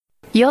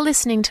You're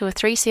listening to a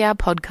 3CR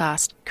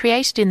podcast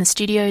created in the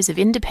studios of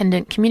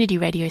independent community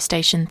radio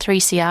station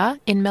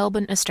 3CR in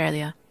Melbourne,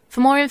 Australia.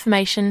 For more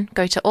information,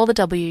 go to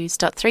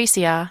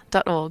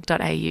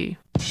allthews.3cr.org.au.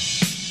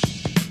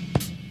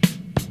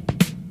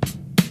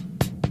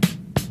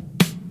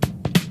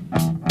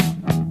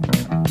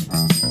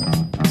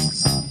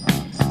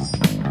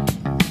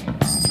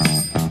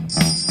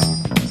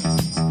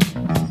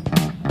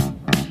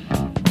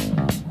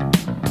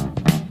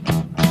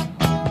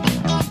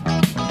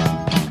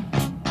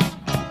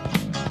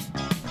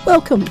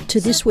 Welcome to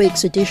this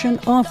week's edition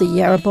of the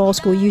Yarra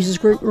Bicycle Users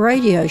Group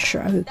radio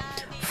show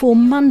for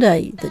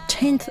Monday, the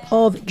 10th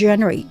of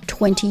January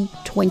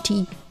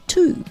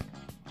 2022.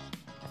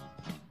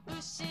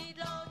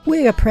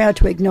 We are proud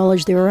to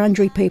acknowledge the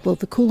Wurundjeri people of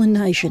the Kulin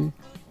Nation,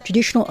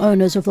 traditional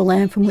owners of the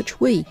land from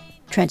which we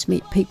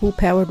transmit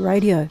people-powered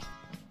radio.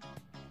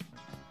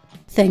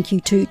 Thank you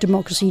to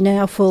Democracy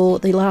Now! For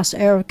the last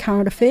hour of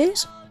current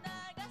affairs.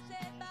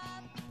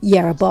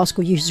 Yarra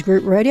Bicycle Users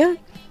Group Radio,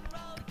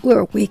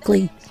 we're a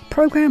weekly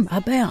program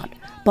about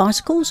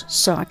bicycles,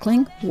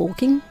 cycling,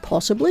 walking,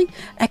 possibly,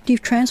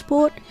 active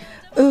transport,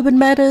 urban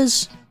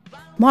matters,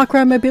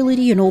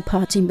 micromobility and all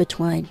parts in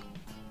between.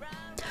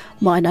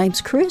 My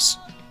name's Chris,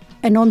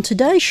 and on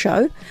today's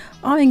show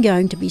I'm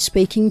going to be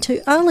speaking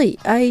to Ali,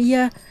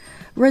 a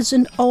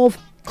resident of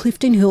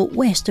Clifton Hill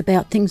West,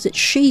 about things that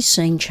she's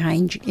seen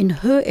change in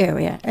her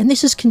area, and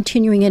this is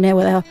continuing in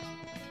our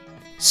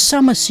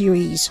summer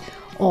series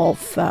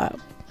of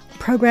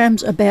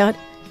programs about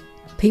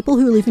people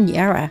who live in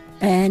Yarra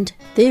and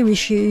their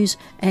issues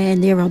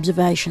and their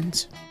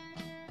observations.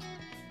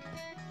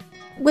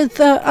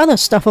 With other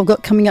stuff I've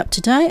got coming up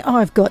today,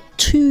 I've got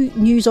two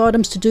news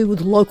items to do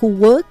with local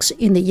works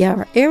in the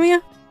Yarra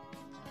area.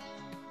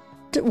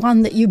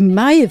 One that you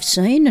may have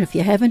seen, and if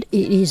you haven't,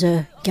 it is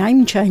a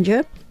game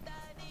changer,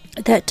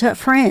 that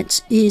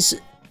France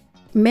is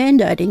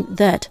mandating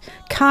that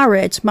car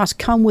ads must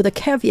come with a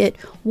caveat: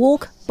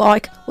 walk,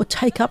 bike or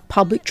take up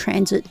public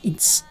transit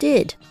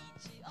instead.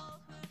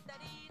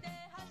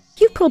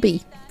 You're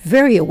probably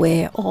very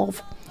aware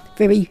of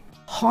very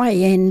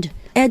high-end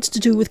ads to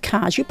do with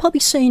cars. You've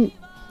probably seen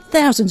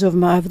thousands of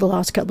them over the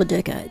last couple of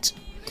decades.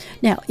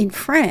 Now, in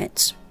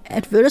France,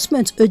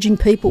 advertisements urging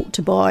people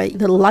to buy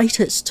the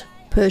latest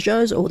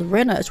Peugeots or the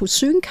Renaults will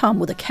soon come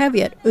with a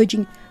caveat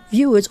urging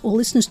viewers or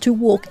listeners to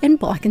walk and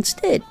bike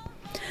instead.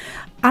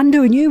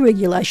 Under a new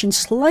regulation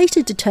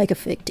slated to take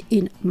effect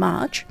in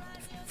March,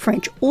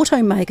 French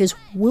automakers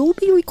will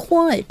be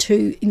required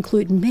to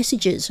include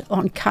messages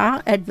on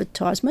car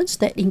advertisements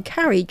that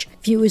encourage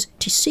viewers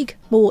to seek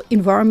more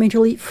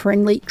environmentally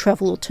friendly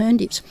travel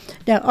alternatives.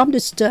 Now, I'm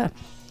just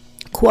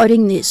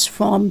quoting this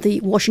from the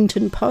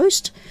Washington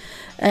Post,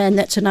 and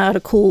that's an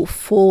article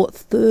for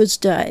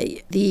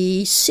Thursday,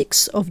 the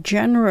 6th of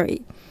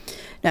January.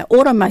 Now,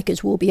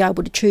 automakers will be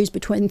able to choose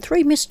between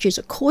three messages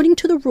according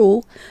to the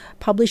rule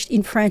published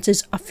in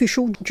France's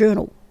official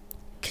journal.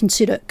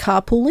 Consider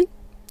carpooling.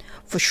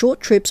 For short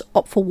trips,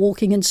 opt for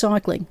walking and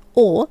cycling,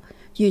 or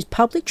use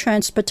public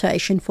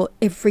transportation for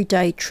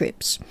everyday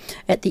trips.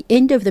 At the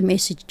end of the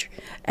message,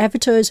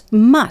 advertisers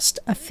must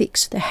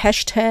affix the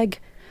hashtag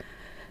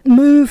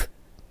Move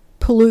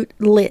Pollute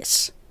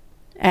Less.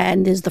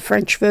 And there's the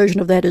French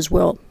version of that as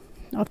well.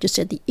 I've just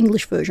said the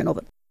English version of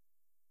it.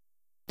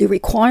 The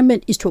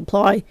requirement is to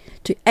apply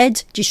to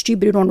ads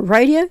distributed on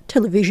radio,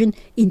 television,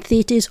 in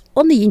theatres,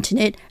 on the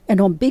internet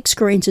and on big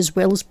screens, as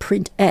well as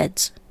print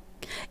ads.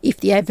 If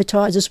the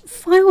advertisers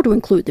fail to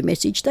include the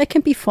message, they can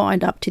be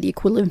fined up to the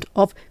equivalent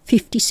of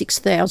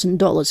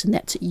 $56,000, and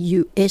that's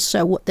US,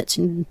 so what that's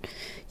in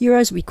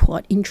euros will be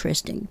quite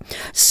interesting.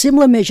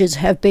 Similar measures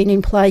have been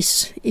in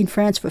place in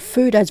France for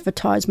food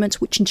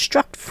advertisements, which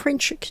instruct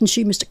French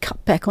consumers to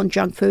cut back on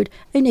junk food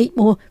and eat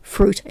more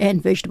fruit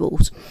and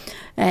vegetables.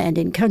 And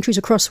in countries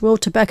across the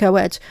world, tobacco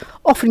ads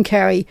often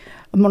carry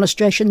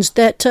admonstrations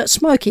that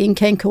smoking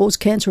can cause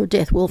cancer or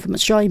death. Well, from an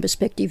Australian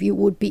perspective, you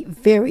would be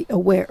very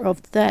aware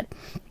of that.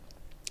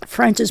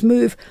 France's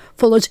move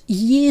follows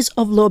years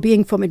of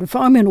lobbying from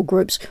environmental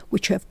groups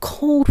which have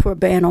called for a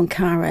ban on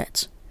car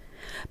ads.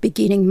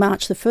 Beginning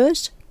March the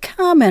 1st,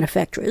 car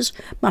manufacturers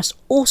must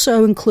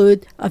also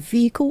include a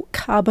vehicle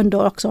carbon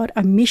dioxide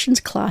emissions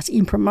class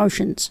in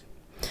promotions.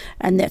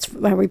 And that's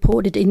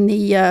reported in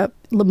the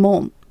Le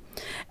Monde.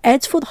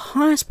 Ads for the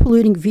highest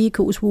polluting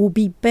vehicles will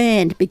be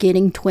banned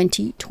beginning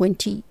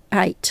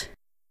 2028.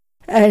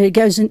 And it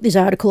goes in this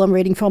article I'm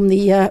reading from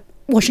the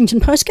Washington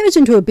Post goes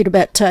into a bit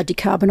about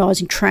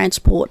decarbonising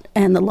transport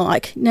and the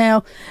like.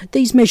 Now,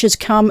 these measures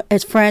come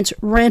as France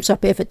ramps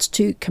up efforts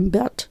to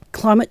combat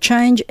climate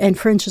change, and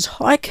France's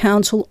High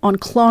Council on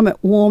Climate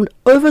warned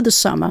over the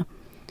summer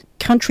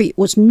country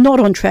was not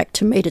on track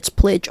to meet its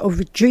pledge of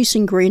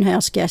reducing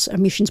greenhouse gas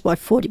emissions by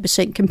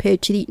 40%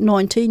 compared to the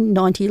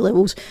 1990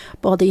 levels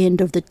by the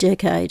end of the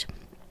decade.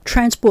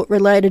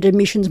 Transport-related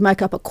emissions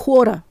make up a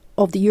quarter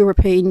of the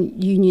European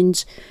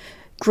Union's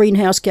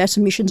greenhouse gas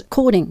emissions,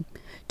 according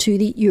to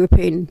the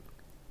European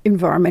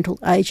environmental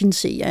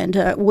agency.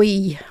 And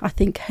we, I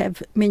think,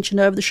 have mentioned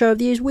over the show over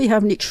the years, we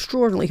have an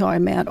extraordinarily high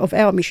amount of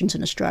our emissions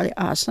in Australia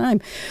are the same.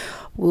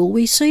 Will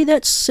we see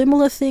that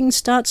similar thing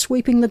start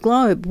sweeping the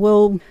globe?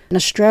 Well, in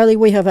Australia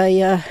we have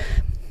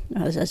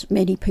as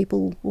many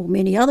people or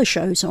many other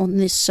shows on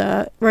this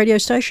radio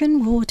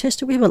station will attest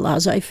to, we have a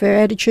laissez-faire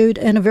attitude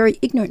and a very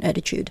ignorant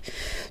attitude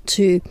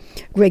to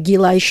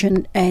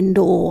regulation and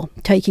or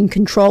taking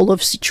control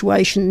of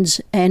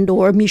situations and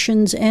or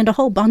emissions and a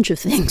whole bunch of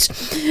things.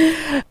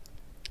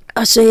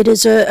 I see it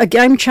as a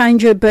game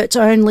changer, but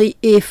only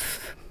if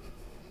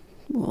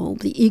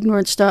the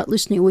ignorant start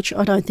listening, which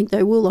I don't think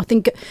they will. I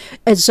think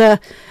as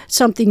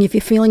something, if you're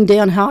feeling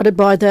downhearted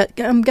by that,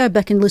 go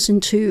back and listen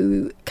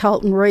to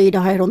Carlton Reid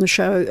I had on the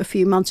show a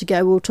few months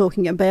ago. We were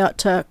talking about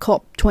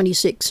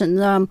COP26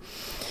 and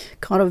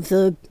kind of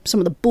some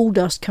of the bull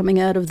dust coming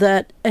out of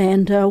that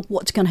and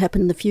what's going to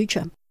happen in the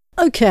future.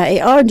 Okay,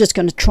 I'm just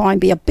going to try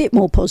and be a bit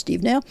more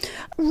positive now.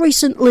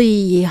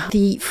 Recently,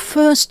 the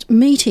first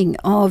meeting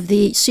of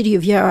the City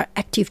of Yarra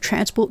Active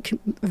Transport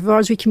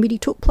Advisory Committee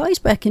took place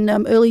back in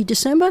early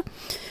December.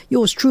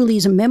 Yours truly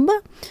is a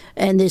member,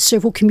 and there's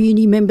several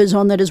community members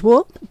on that as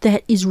well.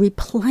 That is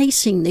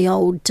replacing the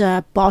old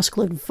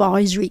Bicycle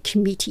Advisory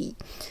Committee.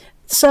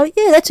 So,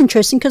 yeah, that's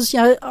interesting because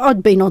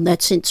I'd been on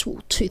that since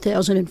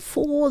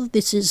 2004.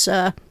 This is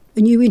a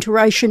new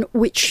iteration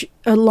which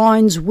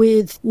aligns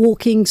with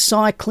walking,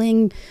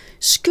 cycling,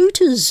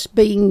 scooters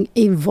being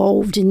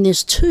involved in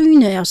this too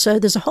now. So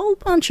there's a whole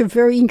bunch of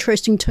very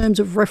interesting terms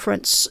of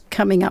reference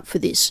coming up for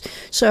this.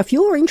 So if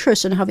you're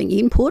interested in having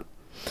input,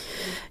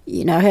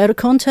 you know how to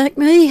contact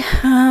me.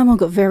 I've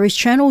got various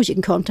channels. You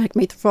can contact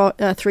me through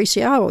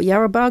 3CR or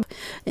Yarrabug,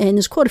 and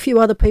there's quite a few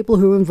other people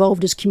who are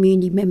involved as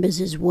community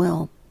members as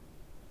well.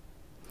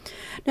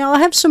 Now, I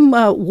have some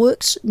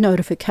works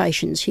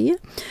notifications here.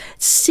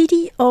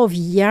 City of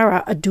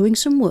Yarra are doing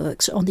some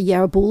works on the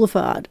Yarra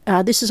Boulevard.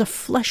 This is a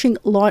flashing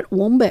light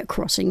wombat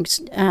crossing.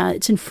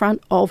 It's in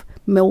front of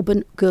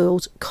Melbourne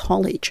Girls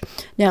College.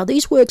 Now,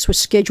 these works were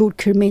scheduled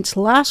to commence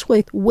last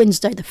week,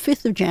 Wednesday, the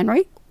 5th of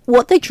January.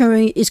 What they're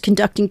doing is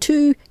conducting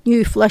 2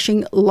 new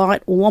flashing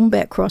light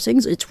wombat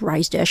crossings. It's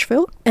raised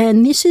asphalt.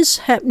 And this is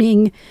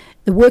happening...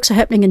 The works are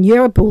happening in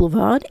Yarra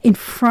Boulevard in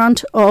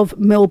front of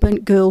Melbourne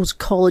Girls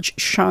College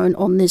shown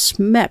on this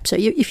map. So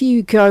if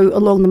you go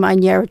along the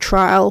main Yarra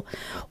Trail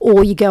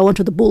or you go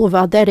onto the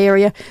boulevard, that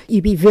area,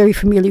 you'd be very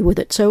familiar with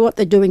it. So what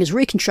they're doing is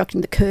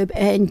reconstructing the curb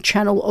and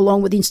channel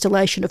along with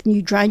installation of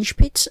new drainage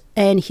pits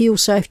and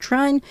heel-safe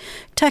drain,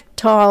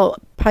 tactile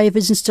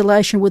pavers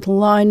installation with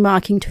line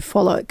marking to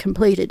follow,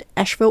 completed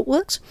asphalt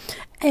works,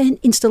 and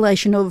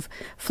installation of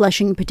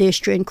flashing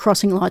pedestrian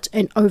crossing lights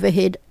and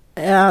overhead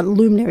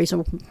luminaries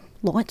or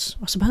lights,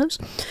 I suppose.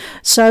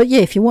 So, yeah,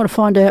 if you want to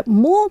find out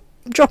more,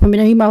 drop them an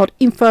email at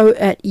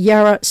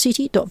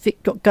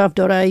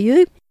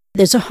info@yarracity.vic.gov.au.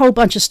 There's a whole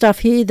bunch of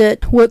stuff here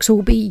that works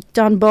will be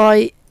done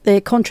by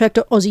their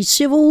contractor, Aussie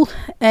Civil,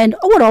 and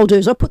what I'll do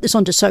is I'll put this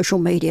onto social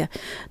media.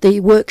 The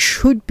work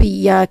should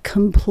be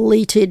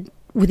completed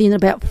within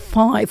about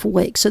 5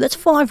 weeks. So that's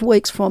 5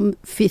 weeks from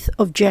 5th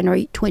of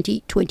January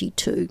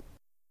 2022.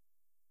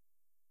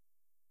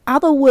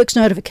 Other works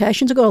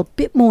notifications, I've got a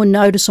bit more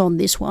notice on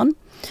this one,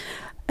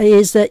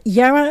 is that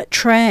Yarra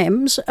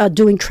Trams are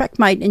doing track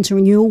maintenance and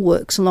renewal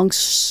works along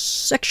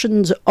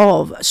sections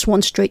of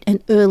Swan Street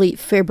in early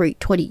February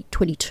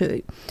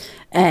 2022.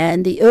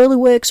 And the early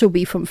works will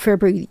be from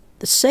February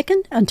the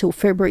 2nd until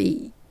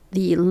February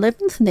the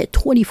 11th, and they're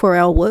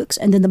 24-hour works,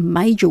 and then the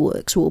major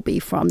works will be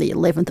from the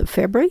 11th of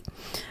February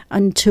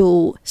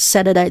until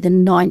Saturday the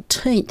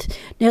 19th.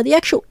 Now, the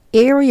actual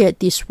area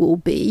this will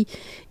be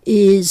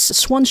is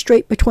Swan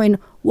Street between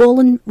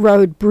Wallen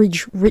Road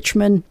Bridge,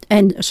 Richmond,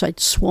 and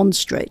Swan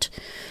Street.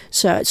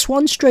 So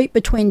Swan Street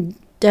between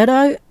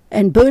Daddo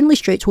and Burnley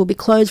Streets will be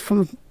closed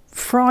from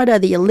Friday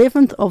the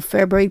 11th of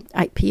February,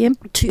 8 p.m.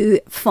 to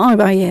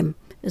 5 a.m.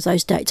 as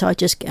those dates I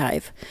just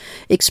gave.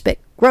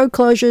 Expect road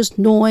closures,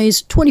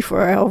 noise,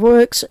 24-hour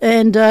works,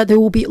 and there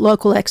will be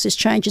local access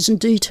changes and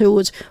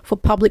detours for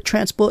public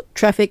transport,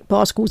 traffic,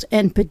 bicycles,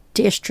 and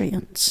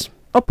pedestrians.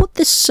 I'll put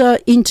this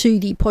into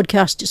the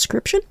podcast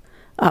description.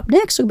 Up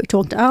next, we'll be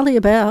talking to Ali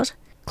about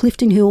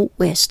Clifton Hill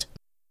West.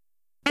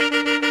 Have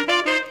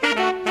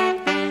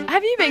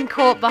you been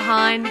caught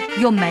behind?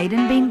 Your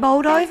maiden been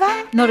bowled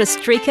over? Not a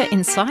streaker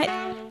in sight?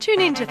 Tune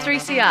in to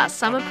 3CR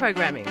Summer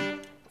Programming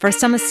for a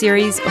summer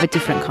series of a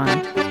different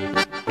kind.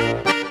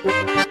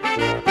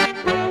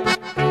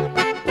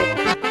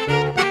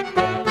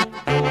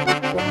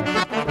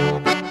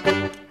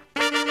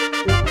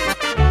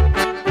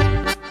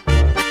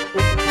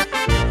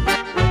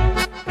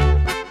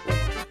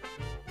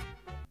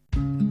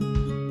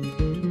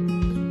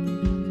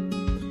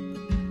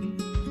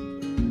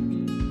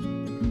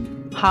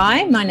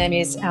 Hi, my name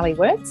is Ali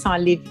Wirtz. I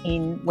live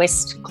in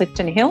West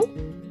Clifton Hill,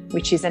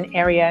 which is an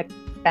area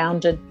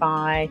bounded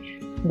by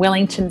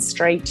Wellington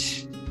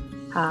Street,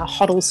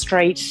 Hoddle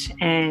Street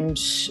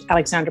and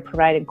Alexandra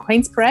Parade and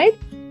Queen's Parade.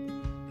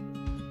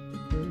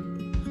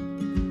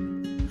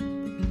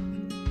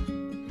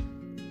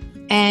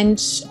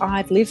 And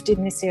I've lived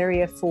in this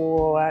area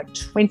for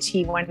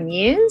 21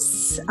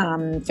 years,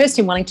 first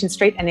in Wellington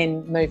Street and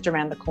then moved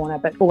around the corner,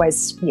 but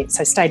always,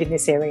 so stayed in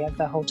this area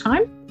the whole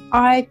time.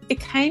 I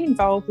became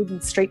involved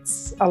with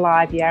Streets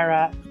Alive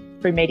Yarra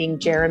through meeting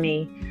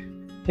Jeremy,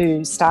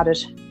 who started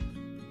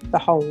the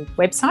whole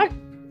website.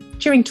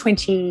 During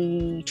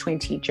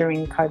 2020,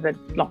 during COVID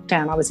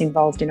lockdown, I was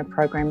involved in a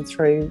program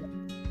through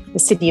the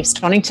City of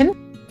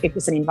Stonington. It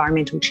was an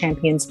environmental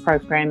champions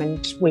program,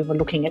 and we were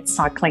looking at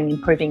cycling,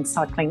 improving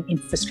cycling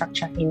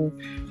infrastructure in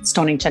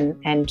Stonington,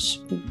 and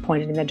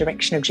pointed in the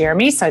direction of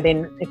Jeremy. So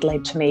then it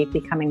led to me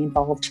becoming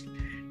involved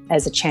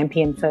as a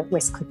champion for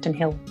West Clifton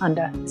Hill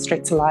under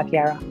Streets Alive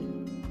Yarra.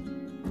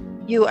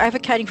 You were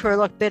advocating for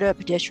a better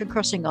pedestrian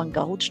crossing on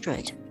Gold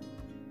Street.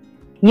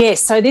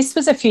 Yes, so this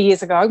was a few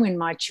years ago when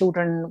my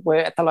children were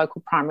at the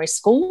local primary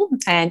school,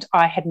 and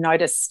I had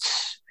noticed,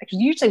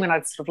 usually when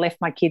I'd sort of left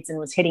my kids and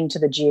was heading to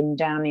the gym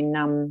down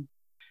in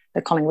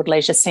the Collingwood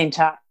Leisure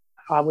Centre,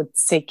 I would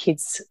see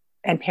kids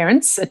and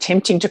parents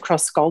attempting to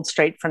cross Gold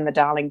Street from the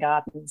Darling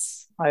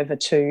Gardens over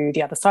to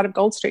the other side of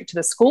Gold Street to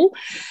the school.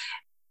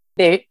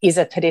 There is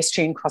a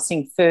pedestrian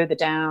crossing further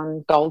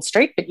down Gold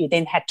Street, but you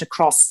then had to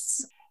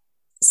cross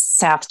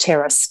South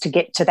Terrace to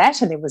get to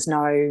that, and there was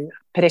no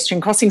pedestrian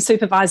crossing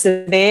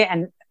supervisor there,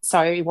 and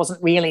so it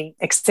wasn't really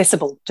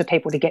accessible to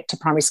people to get to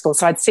primary school.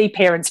 So I'd see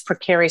parents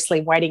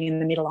precariously waiting in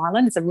the Middle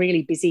Island. It's a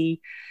really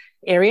busy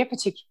area,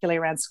 particularly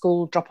around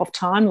school drop-off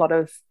time, a lot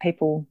of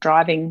people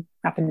driving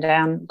up and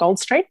down Gold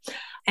Street.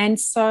 And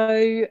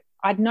so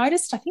I'd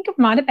noticed, I think it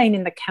might have been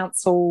in the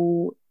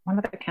council, one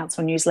of the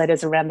council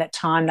newsletters around that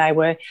time, they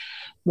were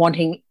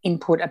wanting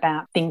input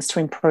about things to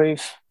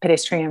improve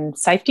pedestrian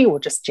safety or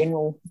just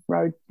general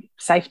road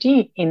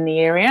safety in the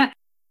area.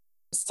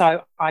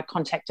 So I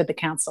contacted the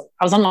council.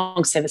 I was on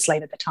long service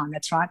leave at the time,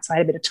 that's right. So I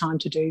had a bit of time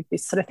to do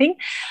this sort of thing.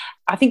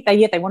 I think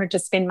they wanted to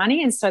spend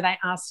money, and so they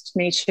asked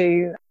me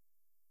to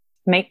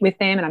meet with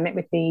them, and I met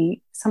with a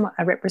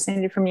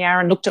representative from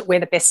Yarra and looked at where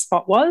the best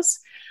spot was.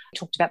 We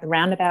talked about the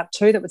roundabout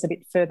too, that was a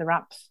bit further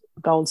up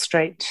Gold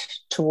Street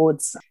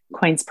towards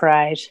Queen's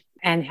Parade,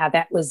 and how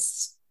that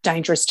was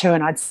dangerous too.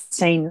 And I'd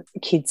seen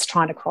kids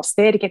trying to cross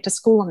there to get to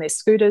school on their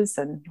scooters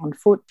and on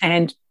foot.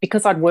 And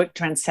because I'd worked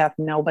around South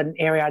Melbourne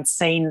area, I'd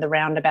seen the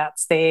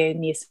roundabouts there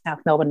near South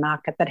Melbourne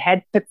Market that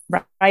had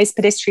raised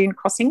pedestrian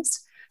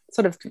crossings.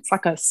 It's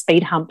like a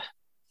speed hump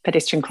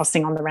pedestrian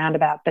crossing on the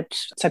roundabout, but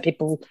so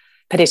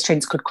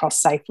pedestrians could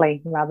cross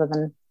safely rather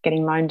than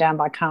getting mown down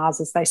by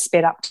cars as they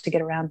sped up to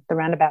get around the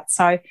roundabout.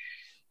 So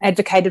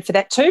advocated for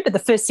that too. But the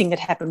first thing that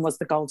happened was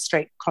the Gold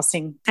Street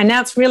crossing. And now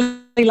it's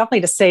really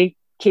lovely to see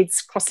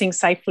kids crossing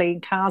safely.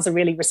 Cars are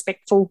really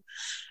respectful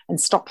and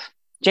stop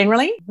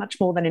generally, much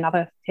more than in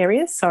other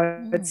areas.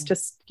 So it's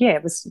just,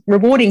 it was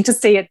rewarding to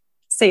see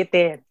it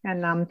there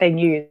and being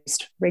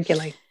used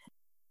regularly.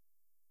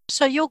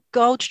 So your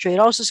Gold Street,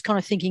 I was just kind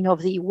of thinking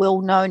of the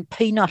well-known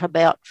Peanut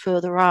About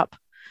further up.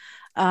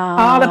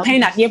 The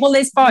Peanut. Yeah, well,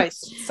 there's both.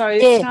 So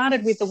it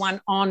started with the one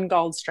on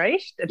Gold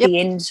Street at the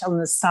end, on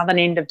the southern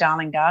end of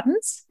Darling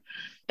Gardens.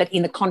 But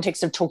in the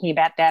context of talking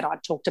about that, I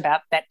talked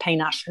about that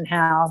Peanut and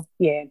how,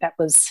 that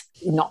was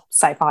not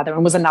safe either,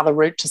 and was another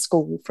route to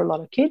school for a lot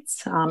of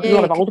kids. A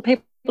lot of older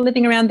people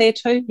living around there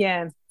too,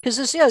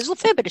 Because there's a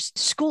fair bit of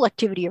school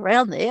activity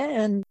around there,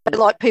 and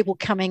like people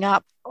coming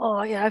up,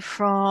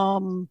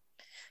 from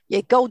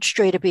Gold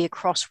Street to be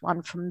across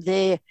one from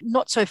there.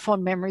 Not so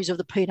fond memories of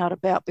the Peanut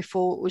About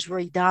before it was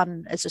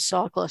redone as a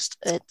cyclist.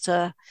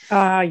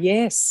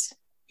 Yes.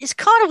 It's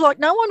kind of like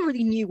no one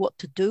really knew what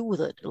to do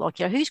with it. Like,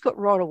 who's got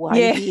right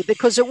away here,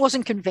 because it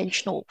wasn't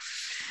conventional.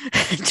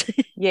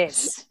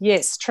 Yes,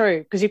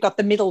 true. Because you've got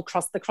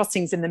the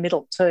crossings in the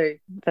middle too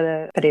for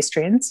the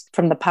pedestrians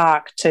from the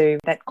park to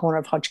that corner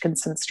of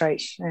Hodgkinson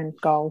Street and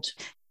Gold.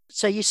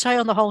 So you say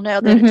on the whole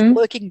now that it's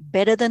working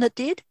better than it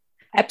did?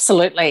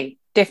 Absolutely.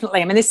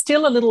 Definitely. I mean, there's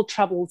still a little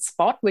troubled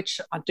spot,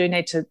 which I do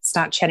need to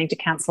start chatting to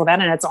council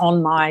about, and it's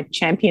on my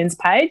Champions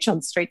page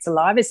on Streets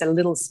Alive. There's a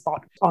little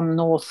spot on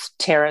North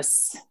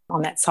Terrace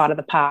on that side of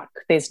the park.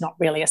 There's not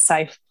really a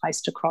safe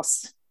place to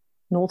cross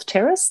North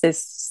Terrace.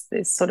 There's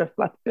sort of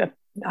like, I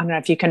don't know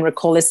if you can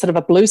recall, there's sort of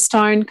a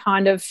bluestone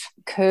kind of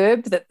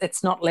curb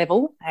that's not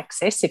level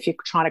access if you're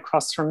trying to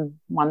cross from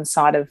one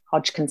side of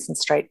Hodgkinson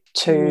Street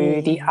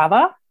to the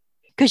other.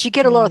 Because you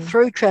get a lot of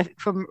through traffic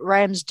from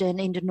Ramsden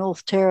into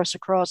North Terrace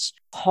across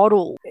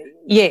Hoddle.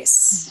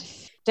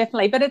 Yes,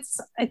 definitely. But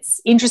it's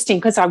interesting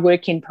because I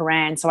work in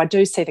Paran, so I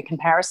do see the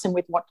comparison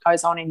with what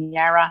goes on in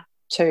Yarra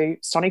to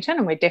Stonington,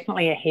 and we're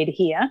definitely ahead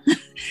here.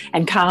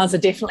 And cars are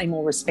definitely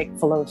more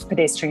respectful of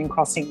pedestrian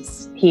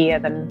crossings here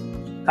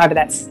than over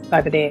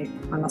there,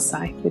 I must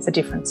say. There's a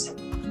difference.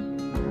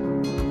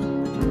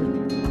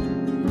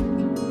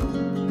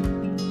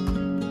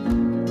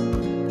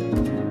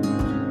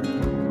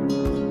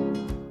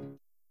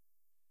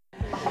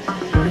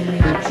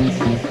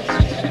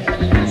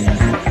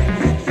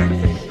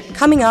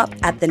 Coming up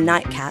at the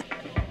Nightcat,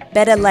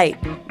 Better Late,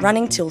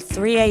 running till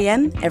 3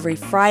 a.m. every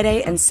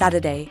Friday and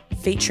Saturday,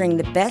 featuring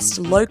the best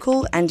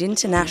local and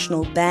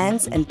international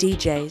bands and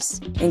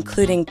DJs,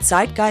 including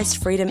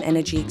Zeitgeist Freedom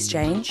Energy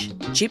Exchange,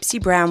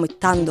 Gypsy Brown with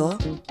Tando,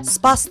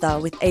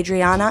 Spasta with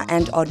Adriana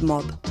and Odd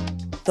Mob,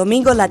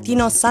 Domingo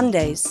Latino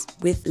Sundays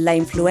with La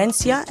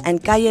Influencia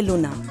and Calle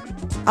Luna.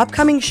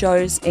 Upcoming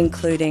shows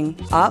including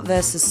Art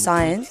vs.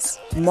 Science,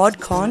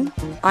 ModCon,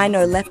 I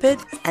Know Leopard,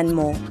 and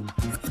more.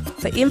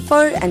 For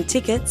info and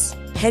tickets,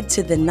 head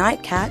to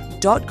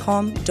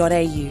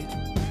thenightcat.com.au.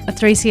 A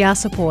 3CR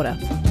supporter.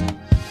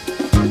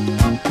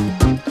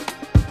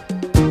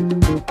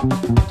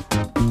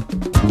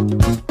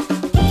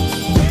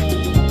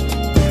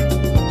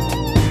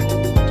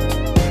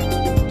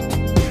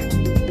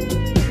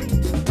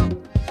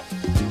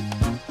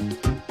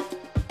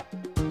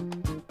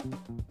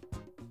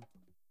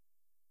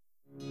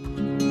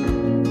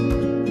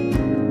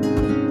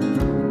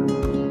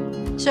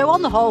 So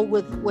on the whole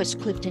with West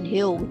Clifton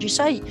Hill, would you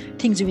say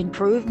things have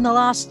improved in the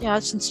last,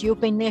 since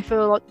you've been there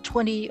for like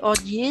 20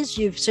 odd years?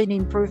 You've seen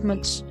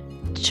improvements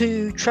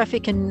to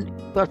traffic and,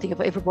 well, I think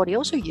of everybody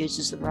else who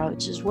uses the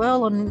roads as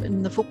well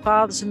and the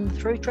footpaths and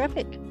through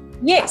traffic.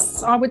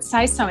 Yes, I would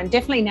say so. And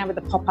definitely now with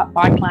the pop-up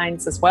bike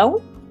lanes as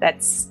well,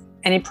 that's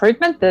an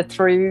improvement. The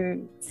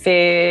through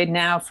fare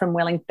now from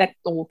Wellington, that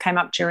all came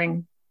up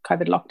during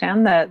COVID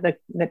lockdown, that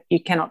you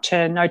cannot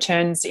turn, no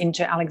turns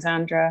into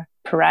Alexandra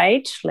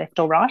Parade, left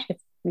or right,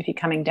 if you're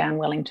coming down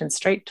Wellington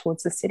Street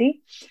towards the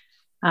city.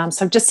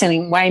 So I'm just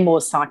seeing way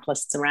more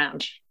cyclists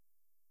around.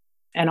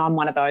 And I'm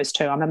one of those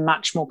too. I'm a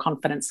much more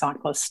confident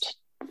cyclist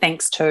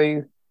thanks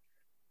to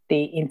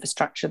the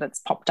infrastructure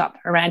that's popped up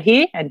around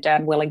here and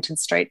down Wellington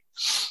Street.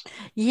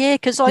 Yeah,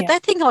 because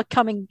that thing like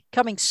coming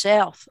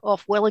south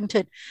off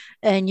Wellington,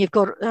 and you've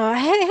got,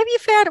 have you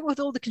found it with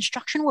all the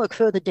construction work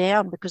further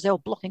down because they were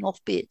blocking off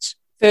bits?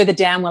 Further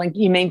down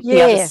Wellington, you mean the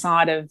other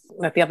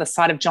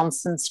side of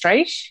Johnson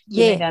Street?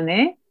 Yeah. Down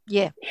there?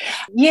 Yeah.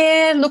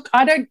 Yeah, look,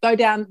 I don't go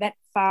down that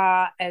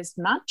far as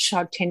much.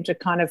 I tend to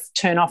kind of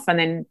turn off and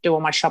then do all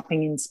my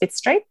shopping in Smith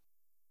Street.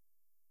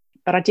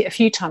 But a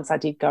few times I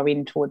did go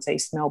in towards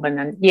East Melbourne,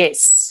 and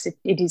yes,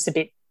 it is a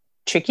bit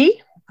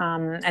tricky,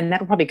 and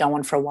that'll probably go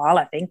on for a while,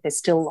 I think. There's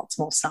still lots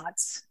more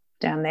sites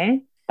down there.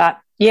 But,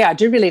 yeah, I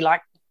do really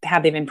like how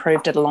they've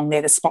improved it along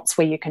there, the spots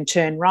where you can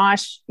turn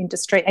right into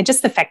street, and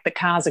just the fact that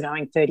cars are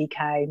going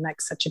 30k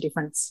makes such a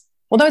difference.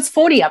 Although it's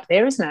 40 up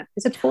there, isn't it?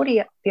 Is it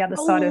 40 up the other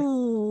side of...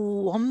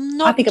 Oh, I'm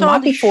not... I think it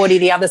might be 40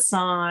 the other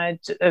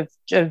side of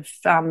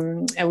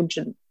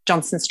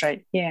Johnson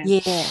Street, yeah.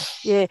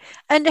 Yeah.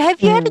 And have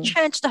you had a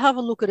chance to have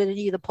a look at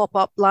any of the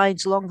pop-up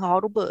lanes along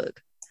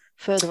Heidelberg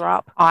further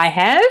up? I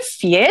have,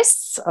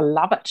 yes. I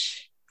love it.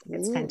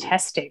 It's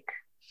fantastic.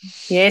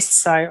 Yes,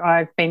 so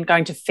I've been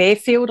going to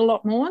Fairfield a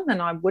lot more than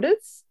I would have,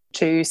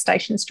 to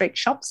Station Street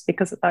shops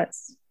because of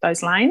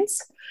those lanes.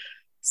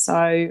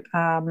 So,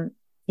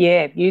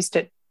 used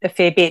it a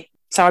fair bit.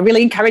 So I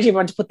really encourage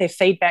everyone to put their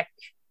feedback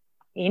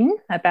in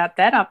about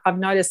that. I've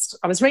noticed,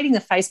 I was reading the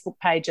Facebook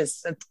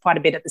pages quite a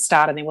bit at the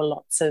start, and there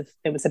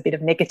was a bit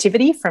of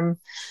negativity from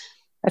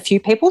a few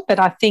people, but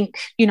I think,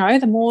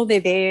 the more they're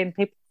there and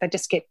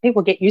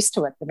people get used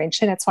to it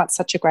eventually. That's why it's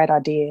such a great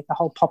idea, the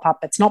whole pop-up.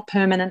 It's not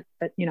permanent,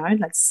 but,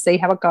 let's see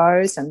how it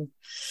goes and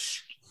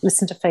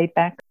listen to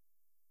feedback.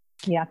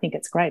 Yeah, I think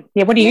it's great.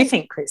 Yeah, what do you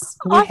think, Chris?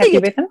 Are you happy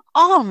with them?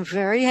 I'm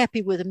very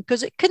happy with them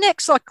because it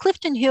connects like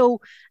Clifton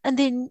Hill, and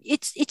then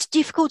it's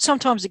difficult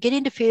sometimes to get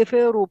into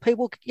Fairfield or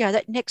people,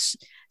 that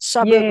next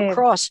suburb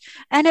across,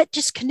 and it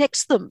just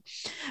connects them.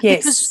 Yes.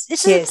 Because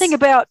this is the thing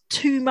about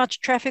too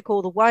much traffic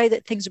or the way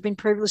that things have been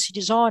previously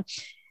designed.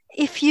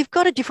 If you've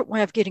got a different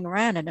way of getting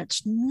around and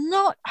it's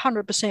not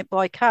 100%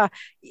 by car,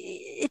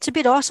 it's a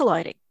bit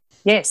isolating.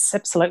 Yes,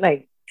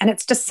 absolutely. And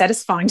it's just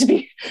satisfying to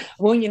be,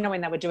 when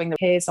they were doing the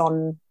repairs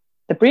on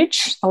the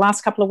bridge the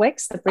last couple of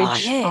weeks, the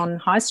bridge on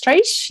High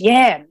Street.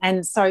 Yeah.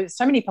 And so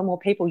many more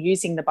people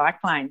using the bike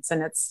lanes,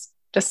 and it's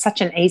just such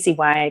an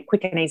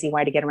quick and easy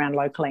way to get around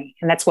locally.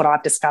 And that's what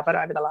I've discovered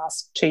over the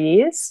last 2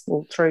 years,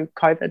 through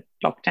COVID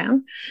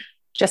lockdown,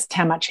 just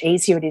how much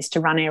easier it is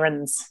to run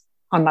errands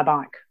on my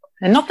bike.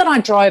 And not that I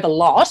drove a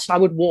lot, I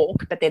would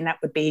walk, but then I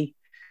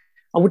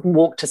wouldn't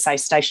walk to, say,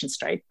 Station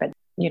Street, but,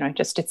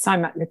 just it's so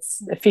much,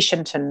 it's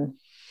efficient, and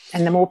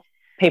the more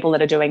people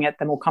that are doing it,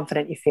 the more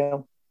confident you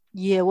feel.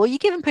 Yeah, well, you're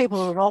giving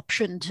people an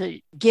option to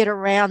get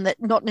around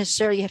that, not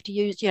necessarily have to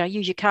use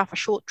your car for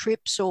short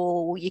trips,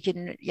 or you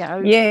can,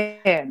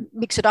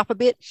 mix it up a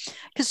bit.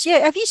 Because,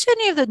 have you seen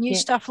any of the new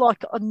stuff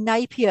like on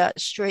Napier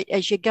Street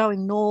as you're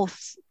going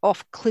north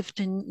off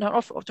Clifton,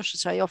 off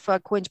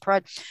Queen's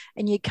Parade,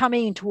 and you're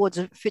coming towards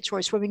a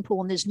Fitzroy swimming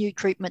pool, and there's new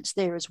treatments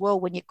there as well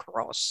when you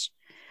cross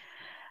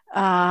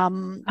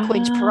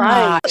Queen's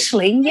Parade.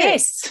 Actually,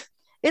 yes.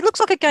 It looks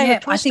like a game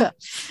of Twister.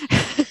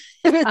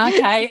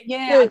 Okay,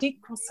 I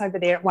did cross over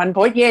there at one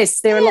point.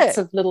 Yes, there are lots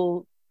of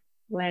little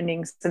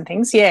landings and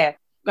things. Yeah,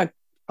 I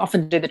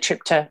often do the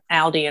trip to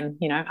Aldi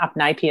and, up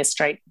Napier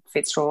Street,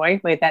 Fitzroy,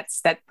 where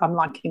I'm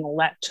liking all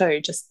that too,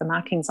 just the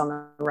markings on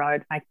the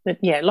road make it,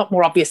 a lot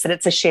more obvious that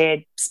it's a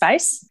shared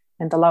space,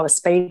 and the lower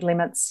speed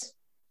limits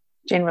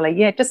generally.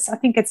 Yeah, I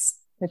think it's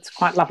it's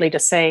quite lovely to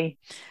see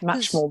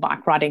much more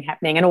bike riding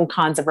happening, and all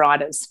kinds of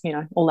riders,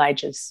 all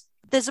ages.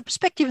 There's a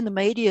perspective in the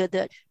media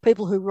that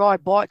people who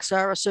ride bikes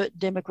are a certain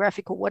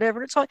demographic or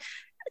whatever. It's like,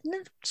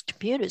 it's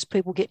computers,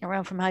 people getting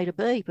around from A to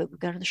B, people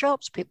going to the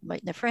shops, people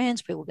meeting their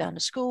friends, people going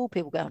to school,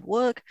 people going to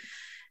work.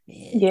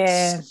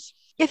 Yeah.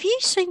 Have you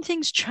seen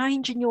things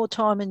change in your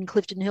time in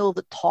Clifton Hill,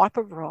 the type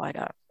of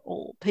rider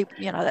or people,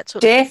 that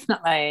sort of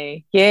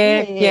Definitely.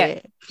 Yeah,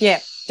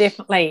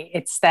 definitely.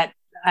 It's that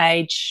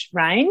age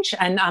range.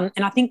 And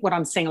I think what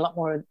I'm seeing a lot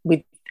more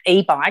with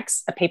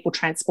e-bikes are people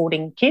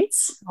transporting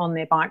kids on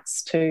their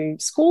bikes to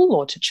school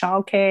or to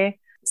childcare.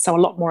 So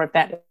a lot more of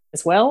that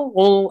as well,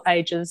 all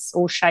ages,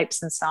 all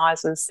shapes and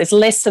sizes. There's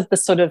less of the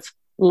sort of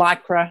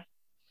lycra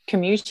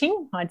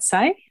commuting, I'd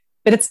say.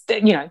 But it's,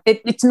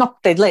 it's not,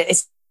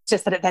 it's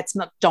just that that's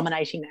not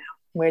dominating now,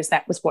 whereas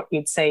that was what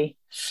you'd see.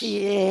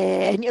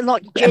 Yeah, and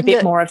like a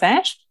bit more of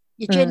that.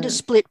 Your gender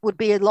split would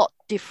be a lot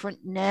different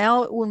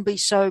now. It wouldn't be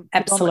so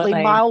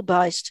predominantly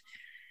male-based.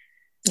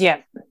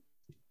 Yeah,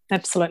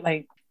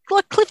 absolutely.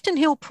 Like Clifton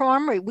Hill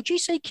Primary, would you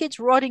see kids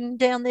riding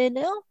down there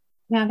now?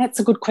 Now, that's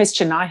a good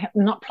question. I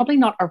am probably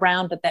not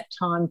around at that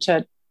time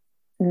to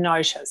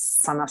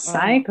notice, I must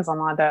say, because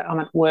I'm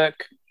at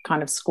work,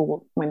 kind of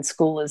school, when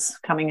school is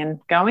coming and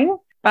going.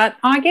 But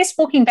I guess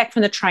walking back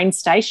from the train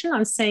station,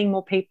 I'm seeing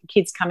more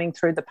kids coming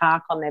through the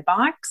park on their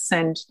bikes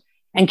and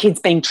kids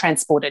being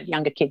transported,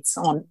 younger kids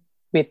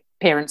with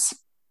parents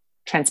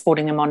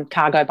transporting them on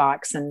cargo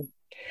bikes, and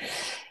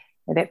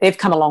they've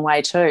come a long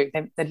way too.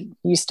 There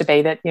used to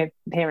be that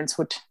parents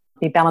would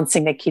be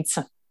balancing their kids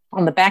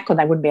on the back, or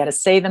they wouldn't be able to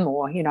see them,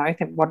 or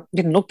what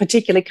didn't look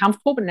particularly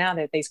comfortable. But now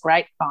they're these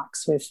great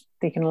bikes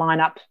they can line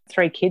up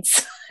 3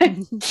 kids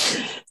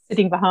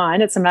sitting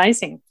behind. It's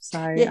amazing. So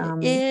a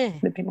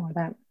bit more of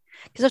that.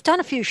 Because I've done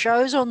a few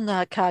shows on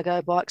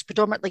cargo bikes,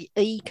 predominantly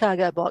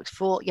e-cargo bikes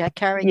for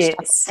carrying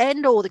stuff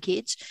and all the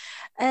kids.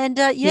 And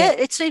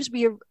it seems to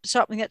be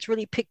something that's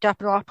really picked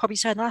up. And I'd probably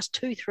say in the last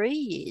 2-3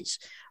 years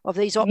of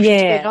these options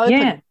being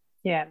open.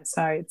 Yeah.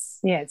 So it's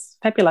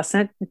fabulous.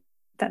 And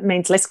that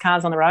means less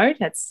cars on the road.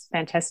 That's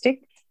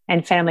fantastic.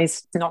 And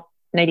families not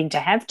needing to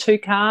have 2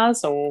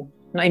 cars or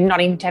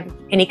not even to have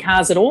any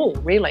cars at all,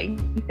 really.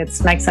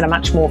 It makes it a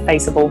much more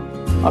feasible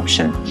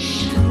option.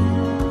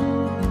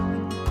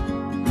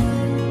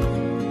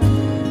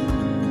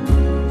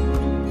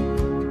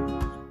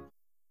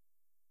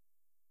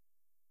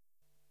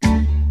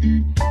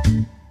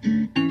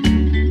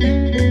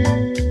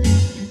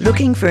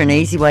 Looking for an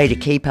easy way to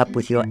keep up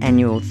with your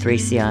annual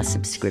 3CR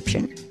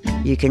subscription?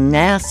 You can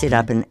now set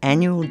up an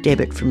annual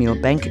debit from your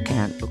bank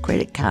account or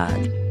credit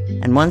card,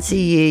 and once a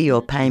year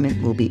your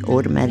payment will be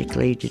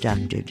automatically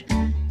deducted.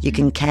 You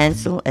can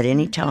cancel at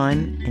any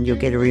time and you'll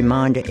get a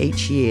reminder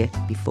each year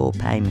before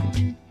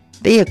payment.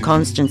 Be a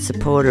constant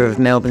supporter of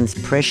Melbourne's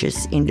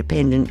precious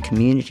independent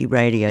community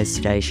radio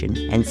station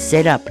and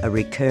set up a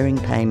recurring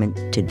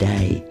payment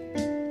today.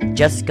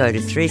 Just go to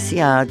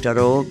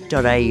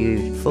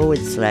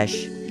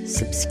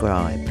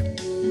 3cr.org.au/subscribe.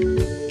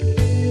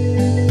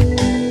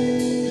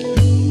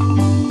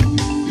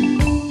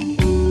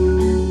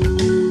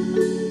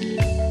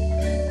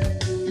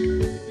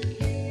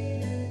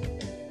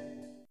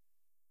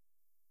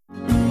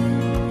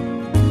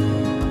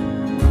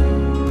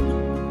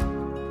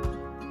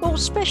 Well,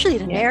 especially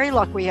in an area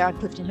like we are in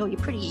Clifton Hill, you're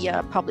pretty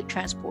public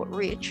transport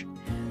rich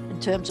in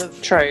terms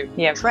of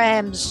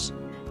trams.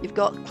 You've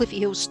got Cliffy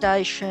Hill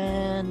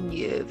Station,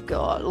 you've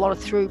got a lot of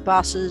through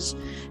buses.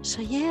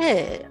 So,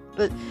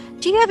 but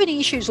do you have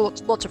any issues,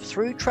 lots of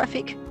through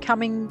traffic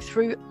coming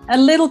through? A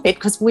little bit,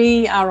 because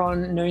we are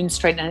on Noon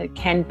Street and it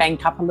can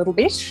bank up a little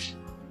bit.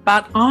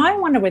 But I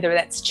wonder whether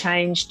that's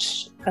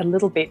changed a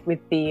little bit with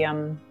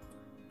the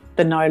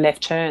no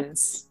left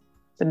turns,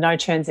 the no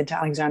turns into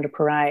Alexandra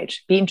Parade.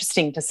 Be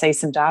interesting to see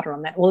some data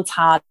on that. Well, it's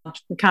hard.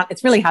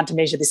 It's really hard to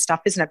measure this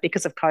stuff, isn't it,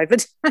 because of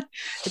COVID?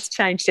 It's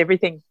changed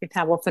everything with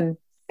how often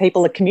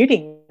people are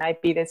commuting.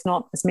 Maybe there's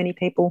not as many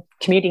people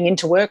commuting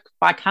into work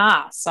by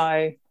car.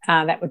 So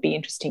that would be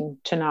interesting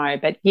to know.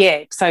 But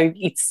so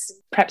it's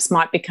perhaps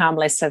might become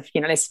less of,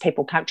 less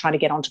people trying to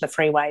get onto the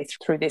freeway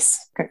through this,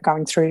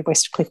 going through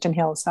West Clifton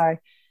Hill. So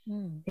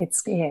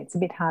it's a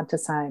bit hard to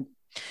say.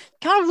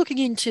 Kind of looking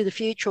into the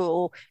future,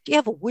 or do you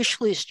have a wish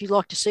list you'd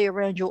like to see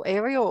around your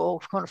area or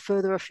kind of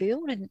further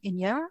afield in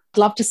Yarra? I'd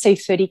love to see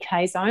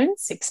 30K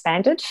zones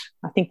expanded.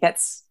 I think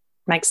that's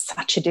makes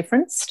such a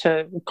difference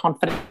to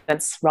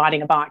confidence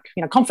riding a bike.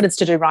 Confidence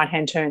to do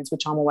right-hand turns,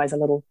 which I'm always a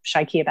little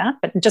shaky about,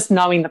 but just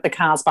knowing that the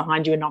cars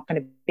behind you are not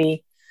going to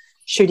be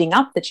shooting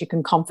up, that you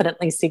can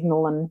confidently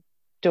signal and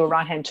do a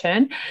right-hand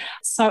turn.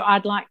 So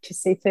I'd like to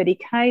see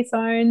 30K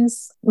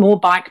zones, more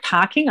bike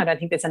parking. I don't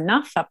think there's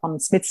enough up on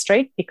Smith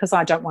Street because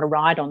I don't want to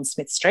ride on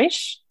Smith Street.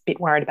 A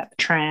bit worried about the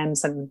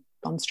trams and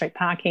on-street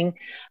parking.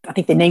 I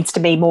think there needs to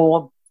be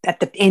more at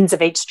the ends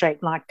of each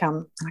street, like I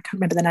can't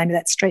remember the name of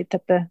that street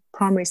that the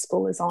primary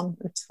school is on.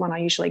 It's one I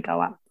usually go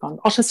up on,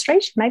 Otter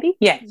Street, maybe.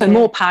 Yeah, so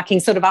more parking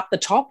sort of up the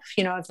top,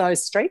 of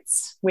those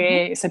streets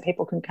where so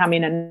people can come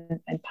in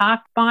and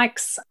park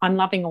bikes. I'm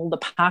loving all the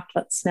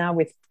parklets now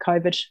with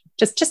COVID,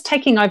 just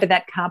taking over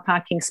that car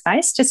parking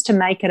space just to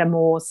make it a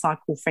more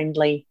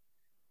cycle-friendly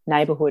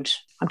neighbourhood.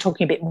 I'm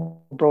talking a bit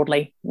more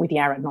broadly with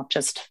Yarra, not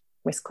just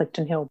West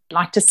Clifton Hill. I'd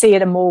like to see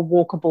it a more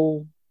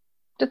walkable,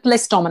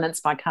 less dominance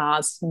by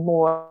cars,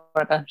 more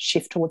of a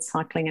shift towards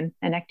cycling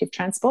and active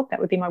transport. That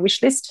would be my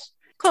wish list.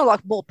 Kind of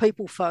like more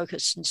people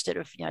focused instead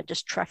of,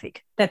 just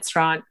traffic. That's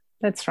right.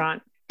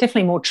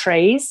 Definitely more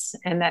trees,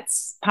 and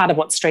that's part of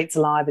what Streets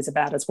Alive is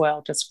about as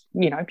well. Just,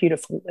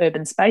 beautiful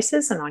urban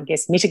spaces, and I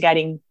guess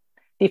mitigating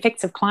the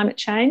effects of climate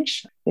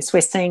change. Yes,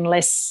 we're seeing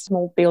less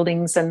small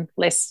buildings and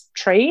less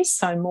trees,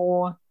 so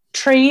more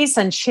trees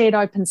and shared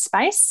open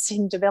space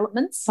in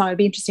developments. So it'd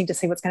be interesting to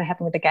see what's going to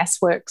happen with the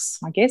gasworks,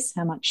 I guess,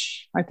 how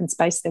much open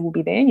space there will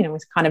be there. We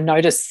kind of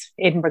notice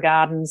Edinburgh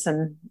Gardens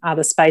and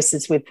other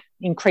spaces with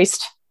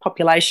increased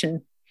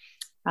population,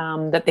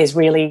 that there's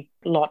really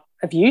a lot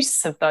of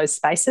use of those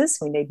spaces.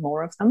 We need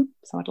more of them.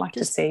 So I'd like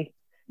to see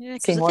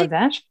more of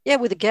that. Yeah,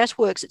 with the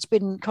gasworks, it's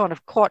been kind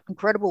of quite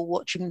incredible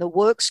watching the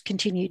works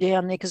continue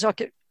down there, because I've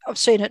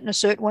seen it in a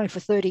certain way for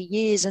 30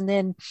 years, and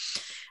then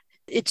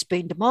it's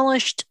been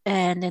demolished,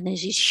 and then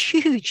there's these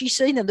huge, you've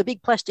seen them, the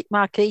big plastic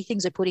marquee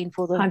things they put in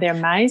for them. Oh, they're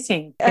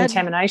amazing.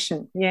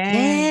 Contamination.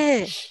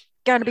 Yeah.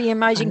 Going to be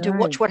amazing to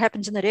watch what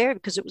happens in that area,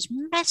 because it was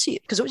massive,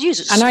 because it was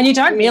used as... I know, and you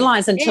don't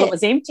realise until it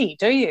was empty,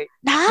 do you?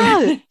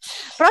 No.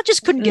 But I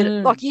just couldn't get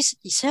it, like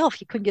yourself,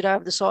 you couldn't get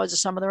over the size of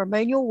some of the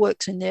remedial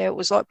works in there. It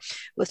was like,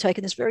 we're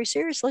taking this very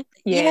seriously.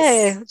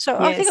 Yes. Yeah. So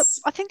I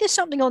think there's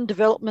something on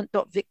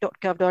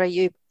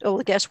development.vic.gov.au, all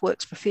the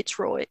gasworks for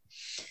Fitzroy.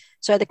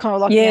 So they're kind of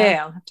like...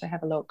 Yeah, I'll have to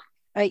have a look.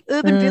 A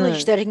urban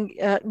village that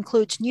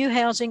includes new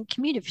housing,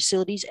 community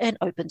facilities and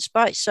open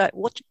space. So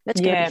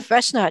that's going to be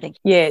fascinating.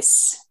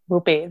 Yes,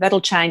 will be.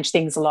 That'll change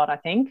things a lot, I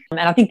think.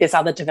 And I think there's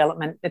other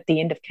development at the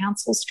end of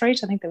Council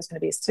Street. I think there was going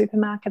to be a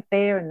supermarket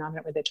there, and I don't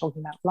know whether they're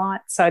talking about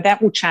lights. So that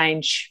will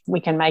change. We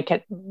can make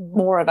it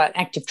more of an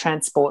active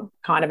transport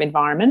kind of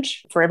environment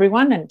for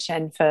everyone, and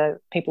for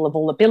people of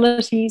all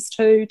abilities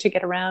to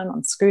get around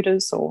on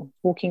scooters or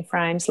walking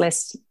frames,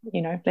 less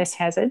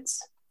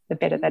hazards. The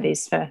better that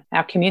is for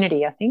our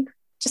community, I think.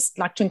 Just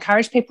like to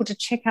encourage people to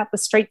check out the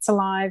Streets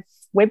Alive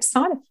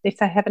website if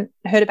they haven't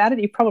heard about it.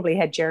 You probably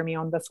had Jeremy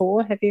on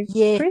before, have you,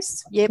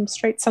 Chris? Yeah. From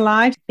Streets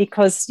Alive,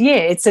 because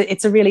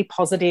it's a really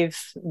positive,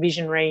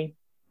 visionary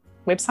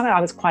website.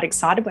 I was quite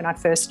excited when I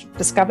first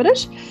discovered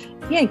it.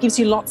 Yeah, it gives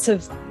you lots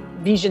of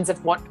visions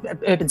of what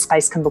urban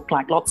space can look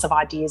like, lots of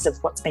ideas of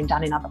what's been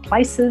done in other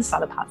places,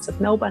 other parts of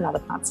Melbourne, other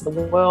parts of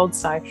the world.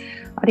 So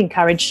I'd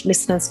encourage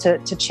listeners to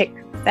check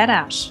that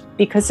out,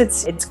 because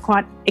it's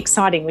quite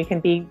exciting. We can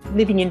be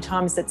living in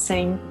times that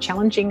seem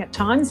challenging at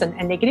times and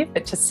negative,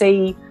 but to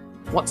see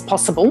what's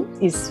possible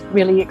is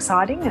really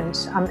exciting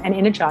and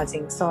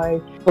energising.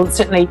 So,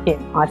 certainly,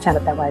 I found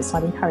it that way. So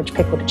I'd encourage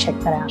people to check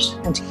that out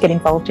and to get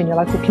involved in your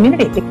local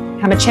community,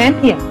 become a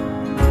champion.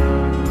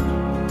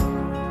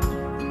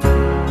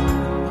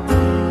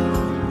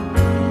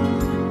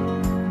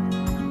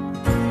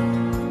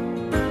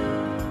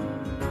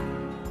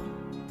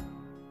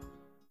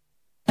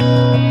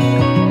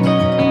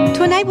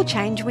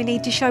 Change, we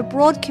need to show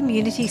broad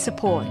community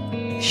support.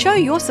 Show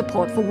your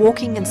support for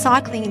walking and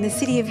cycling in the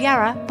City of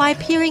Yarra by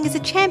appearing as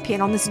a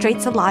champion on the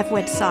Streets Alive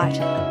website,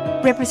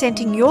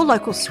 representing your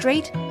local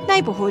street,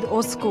 neighbourhood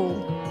or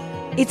school.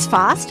 It's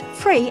fast,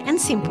 free and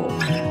simple.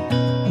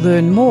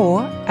 Learn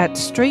more at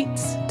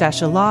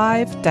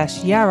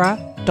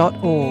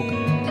streets-alive-yarra.org.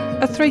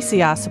 A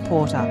 3CR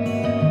supporter.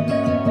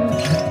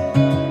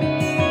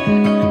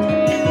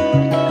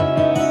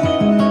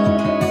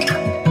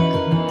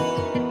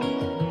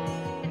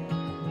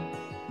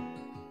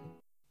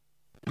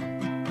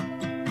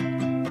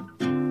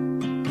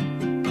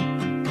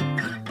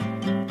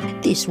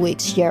 This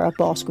week's Yarra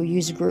Bicycle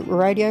User Group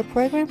radio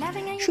program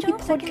should be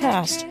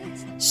podcast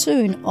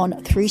soon on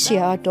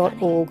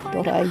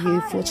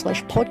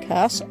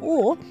 3cr.org.au/podcasts,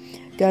 or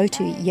go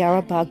to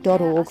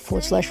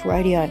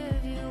yarrabug.org/radio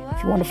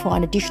if you want to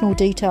find additional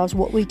details of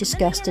what we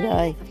discussed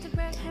today.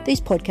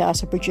 These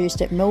podcasts are produced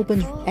at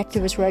Melbourne's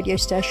activist radio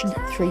station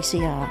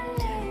 3CR.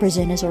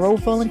 Presenters are all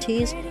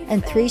volunteers,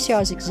 and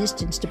 3CR's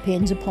existence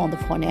depends upon the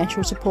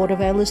financial support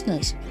of our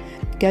listeners.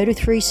 Go to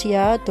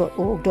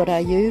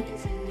 3cr.org.au,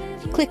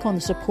 click on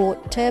the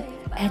support tab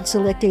and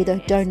select either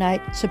donate,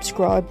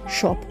 subscribe,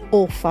 shop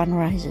or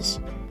fundraisers.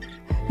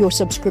 Your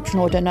subscription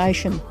or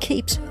donation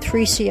keeps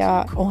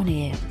 3CR on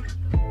air.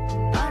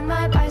 On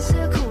my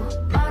bicycle,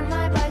 yeah.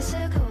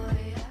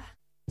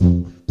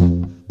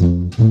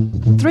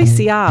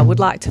 3CR would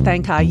like to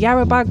thank our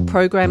Yarrabug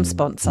program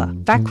sponsor,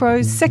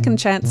 Vacro's Second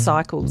Chance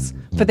Cycles,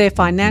 for their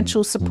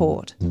financial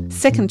support.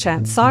 Second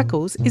Chance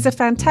Cycles is a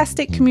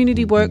fantastic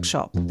community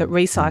workshop that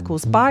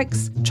recycles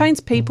bikes,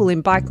 trains people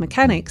in bike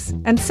mechanics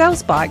and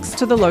sells bikes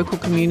to the local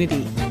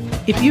community.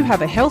 If you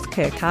have a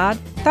healthcare card,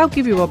 they'll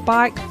give you a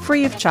bike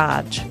free of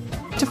charge.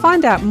 To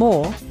find out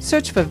more,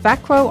 search for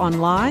VACRO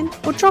online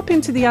or drop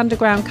into the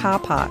underground car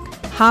park,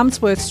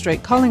 Harmsworth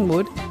Street,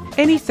 Collingwood,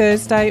 any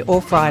Thursday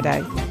or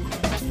Friday.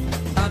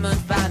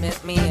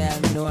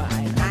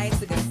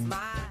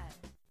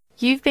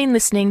 You've been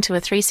listening to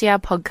a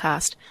 3CR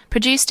podcast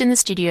produced in the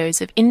studios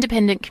of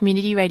independent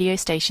community radio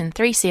station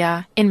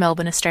 3CR in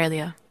Melbourne,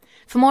 Australia.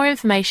 For more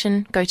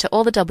information, go to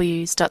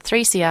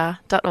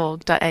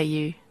allthews.3cr.org.au.